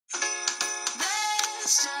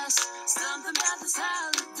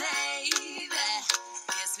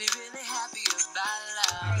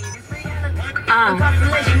Is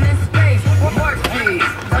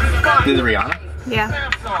it Rihanna? Yeah.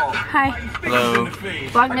 Hi. Hello.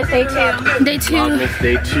 Vlogmas day 2. Day 2. Vlogmas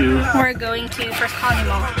day 2. We're going to First Colony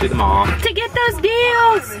Mall. To the mall. To get those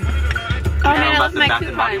deals! Oh man, I left my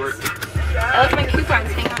coupons. I left my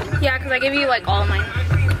coupons, hang on. Yeah, because I gave you like all of mine.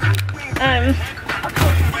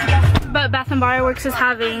 But Bath & Body Works is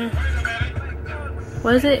having,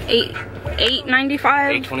 what is it?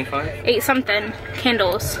 $8.95? $8.25? 8 something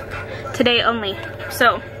candles. Today only.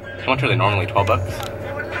 So. How much are they normally? 12 bucks?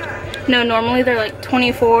 No, normally they're like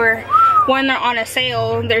 24. When they're on a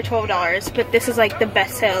sale, they're $12. But this is like the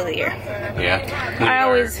best sale of the year. Yeah.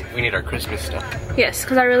 We need our Christmas stuff. Yes,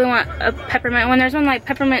 because I really want a peppermint one. There's one like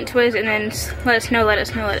peppermint twist and then let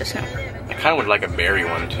us know. I kind of would like a berry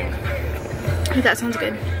one too. That sounds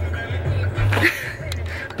good.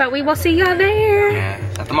 But we will see y'all there. Yeah,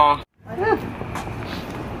 at the mall.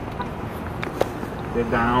 Get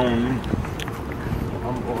down.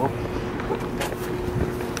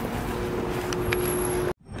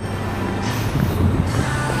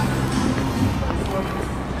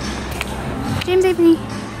 James Avery.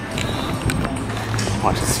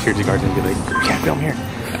 Watch the security guard and be like, you can't film here.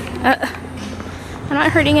 I'm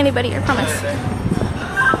not hurting anybody, I promise. Isn't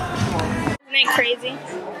it crazy?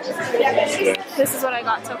 This is what I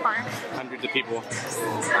got so far. Hundreds of people. I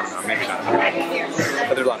don't know, maybe not 100.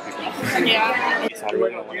 But there's a lot of people. Yeah.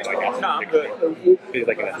 No, I'm good. He's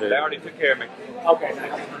like they already took care of me. Okay.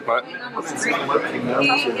 What?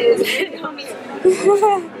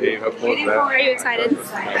 Hey, how cool is that? Are you excited?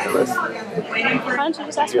 Why don't you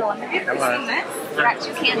just ask for one?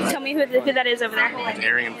 Tell me who that is over there.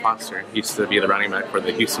 Arian Foster. He used to be the running back for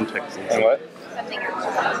the Houston Texans. And what?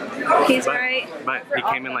 He's right. But he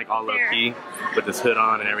came in like all low key with his hood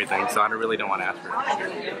on and everything, so I really don't want to ask for a picture.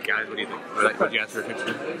 Guys, what do you think? Would you ask for a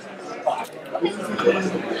picture?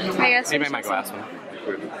 I guess. Maybe I might go ask one.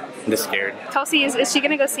 I'm just scared. Kelsey, is she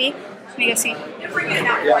gonna go see? Let me go see.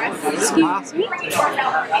 Excuse me?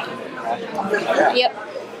 Yep.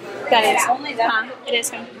 That is. It is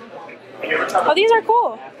him. Oh, these are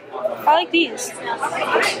cool. I like these.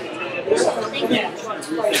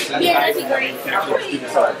 Yeah, that'd be great.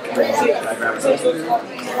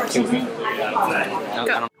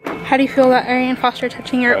 How do you feel about Arian Foster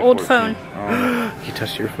touching your old phone? He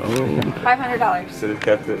touched your phone. $500. Should have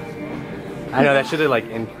kept it. I know, that should have like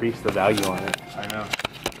increased the value on it. I know.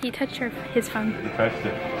 He touched his phone. He touched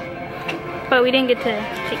it. But we didn't get to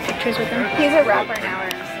take pictures with him. He's a rapper now or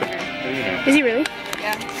a singer. Is he really?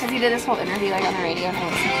 Yeah, because he did this whole interview like on the radio and I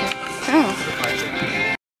listened to it. Oh.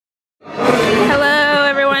 Hello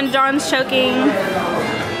everyone, John's choking.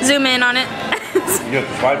 Zoom in on it. You got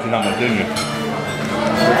the spicy on it, didn't you?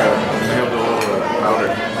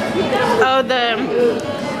 Oh, the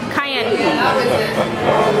cayenne.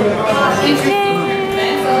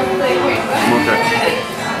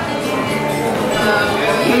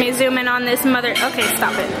 Let me zoom in on this mother. Okay,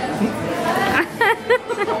 stop it.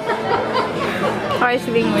 Why is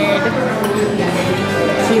she being weird?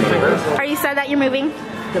 Are you sad that you're moving?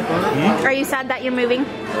 Are you sad that you're moving?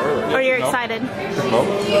 Or you're excited?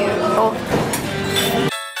 Oh.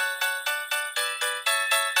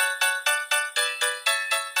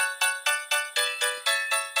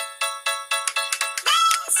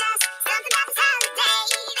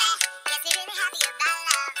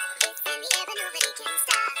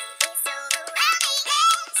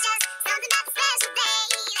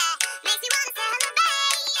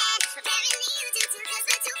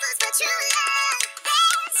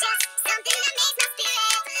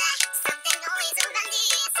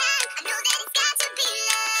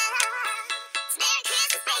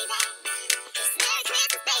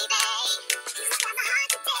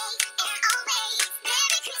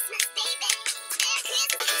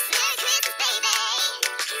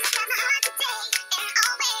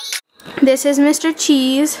 This is Mr.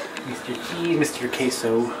 Cheese. Mr. Cheese, Mr.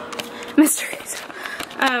 Queso. Mr. Queso.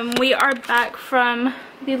 We are back from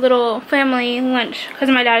the little family lunch because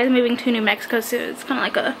my dad is moving to New Mexico, so it's kind of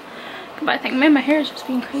like a goodbye thing. Man, my hair is just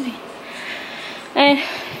being crazy. And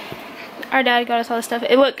our dad got us all this stuff.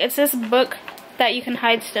 Look, it's this book that you can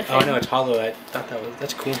hide stuff in. Oh no, it's hollow. I thought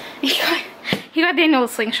that's cool. He got Daniel a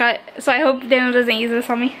slingshot, so I hope Daniel doesn't use this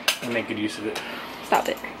on me. I'll make good use of it. Stop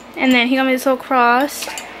it. And then he got me this little cross.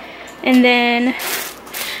 And then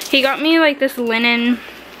he got me like this linen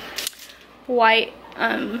white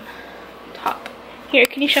top. Here,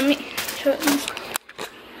 can you show it?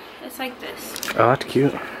 It's like this. Oh, that's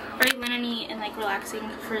cute. Very linen-y and like relaxing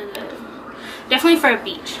for definitely for a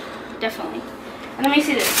beach. Definitely. And let me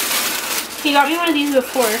see this. He got me one of these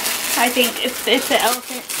before. I think it's the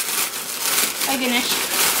elephant. My goodness.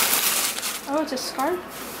 Oh, it's a scarf?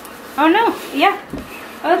 Oh no, yeah.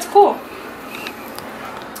 Oh, that's cool.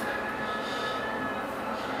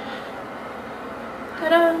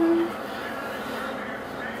 Ta-da!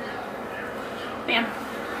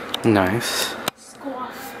 Bam. Nice.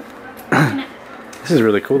 Squash. This is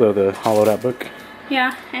really cool though, the hollowed out book.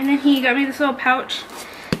 Yeah, and then he got me this little pouch,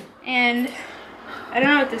 and I don't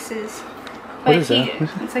know what this is. But What is that?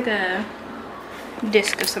 It's like a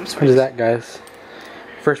disc of some sort. What is that, guys?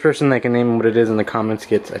 First person that can name what it is in the comments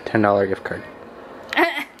gets a $10 gift card.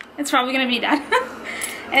 It's probably gonna be Dad.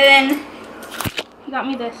 And then he got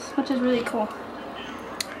me this, which is really cool.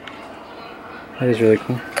 That is really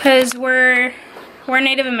cool. Cause we're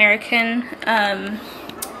Native American,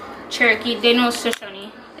 Cherokee, Daniel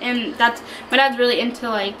Shoshone, and that's my dad's really into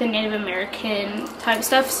like the Native American type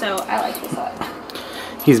stuff, so I like this a lot.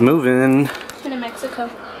 He's moving To New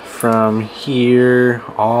Mexico. from here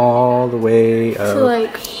all the way up So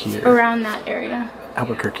like here. around that area.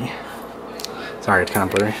 Albuquerque. Sorry, it's kind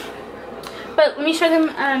of blurry. But let me show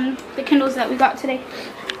them the Kindles that we got today.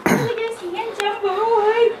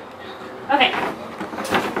 Okay.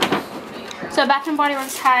 So Bath and Body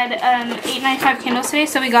Works had $8.95 candles today.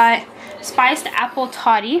 So we got spiced apple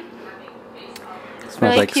toddy. Smells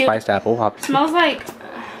really like cute. spiced apple. Smells like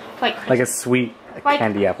a sweet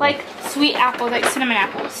candy apple. Like sweet apples, like cinnamon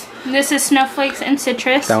apples. This is snowflakes and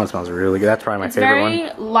citrus. That one smells really good. That's probably my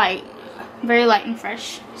favorite one. Very light and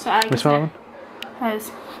fresh. So I like Can you smell that one?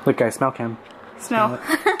 Because Look, guys, smell cam. smell.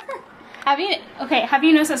 Have you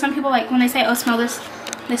noticed that some people, like when they say, "Oh, smell this,"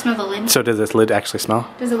 they smell the lid? So does this lid actually smell?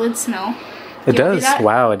 Does the lid smell? It You ever do does. that?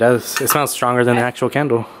 Wow, it does. It smells stronger than the actual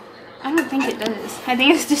candle. I don't think it does. I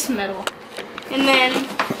think it's just metal. And then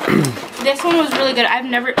this one was really good. I've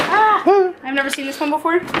never seen this one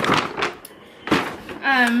before.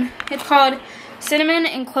 It's called Cinnamon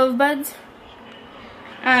and Clove Buds.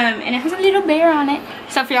 And it has a little bear on it.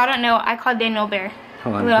 So if y'all don't know, I call Daniel Bear.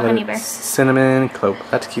 Hold on. A little honey bear. Cinnamon, clove.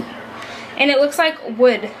 That's cute. And it looks like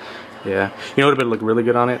wood. Yeah. You know what would look really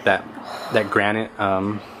good on it? That granite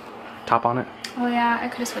top on it. Oh yeah, I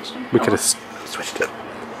could have switched them. We could have switched it.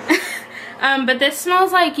 But this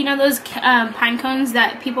smells like, you know those pine cones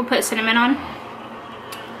that people put cinnamon on?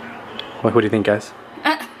 What do you think, guys?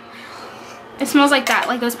 It smells like that,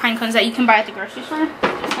 like those pine cones that you can buy at the grocery store.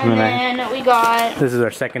 And then we got... This is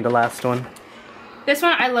our second to last one. This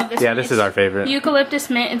one, I love this one. Yeah, this is our favorite. Eucalyptus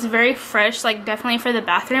mint. It's very fresh, like definitely for the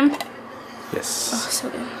bathroom. Yes. Oh, so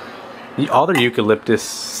good. All their eucalyptus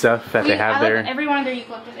stuff that they have I there. like every one of their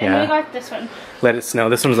eucalyptus. Yeah. And we got this one. Let It Snow.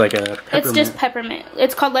 This one's like a peppermint. It's just peppermint.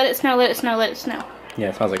 It's called Let It Snow, Let It Snow, Let It Snow. Yeah,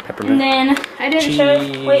 it smells like peppermint. And then I didn't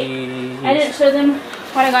show them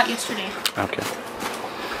what I got yesterday. Okay.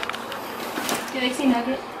 Do they see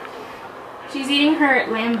Nugget? She's eating her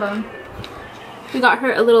lamb bone. We got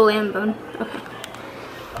her a little lamb bone.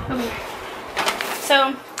 Okay.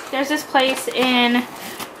 So there's this place in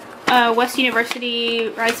West University,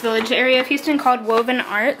 Rice Village area of Houston called Woven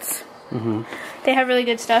Arts. They have really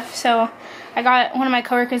good stuff. So I got one of my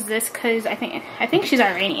coworkers this because I think she's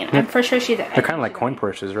Iranian. I'm for sure she's. They're kind of like coin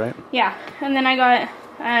purses, right? Yeah. And then I got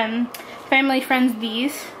family friends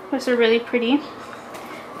these, which are really pretty.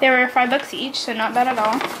 They were $5 each, so not bad at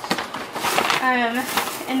all.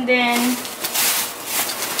 And then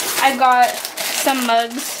I got some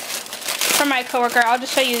mugs for my coworker. I'll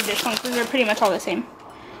just show you this one because they're pretty much all the same.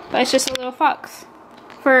 But it's just a little fox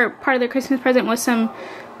for part of their Christmas present with some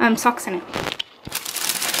socks in it.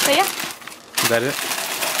 So yeah. Is that it?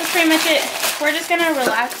 That's pretty much it. We're just gonna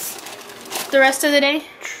relax the rest of the day.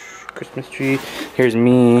 Christmas tree. Here's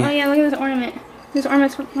me. Oh yeah, look at this ornament. This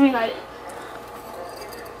ornament's from, let me light it.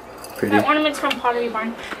 Pretty. That ornament's from Pottery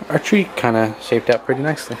Barn. Our tree kind of shaped out pretty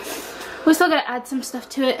nicely. We still gotta add some stuff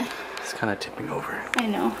to it. It's kind of tipping over. I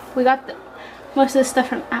know. We got most of the stuff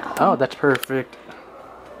from at home. Oh, that's perfect.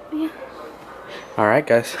 Yeah. Alright,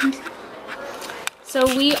 guys. So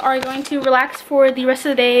we are going to relax for the rest of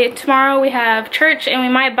the day. Tomorrow we have church and we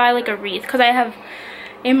might buy like a wreath because I have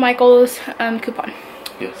a Michael's coupon.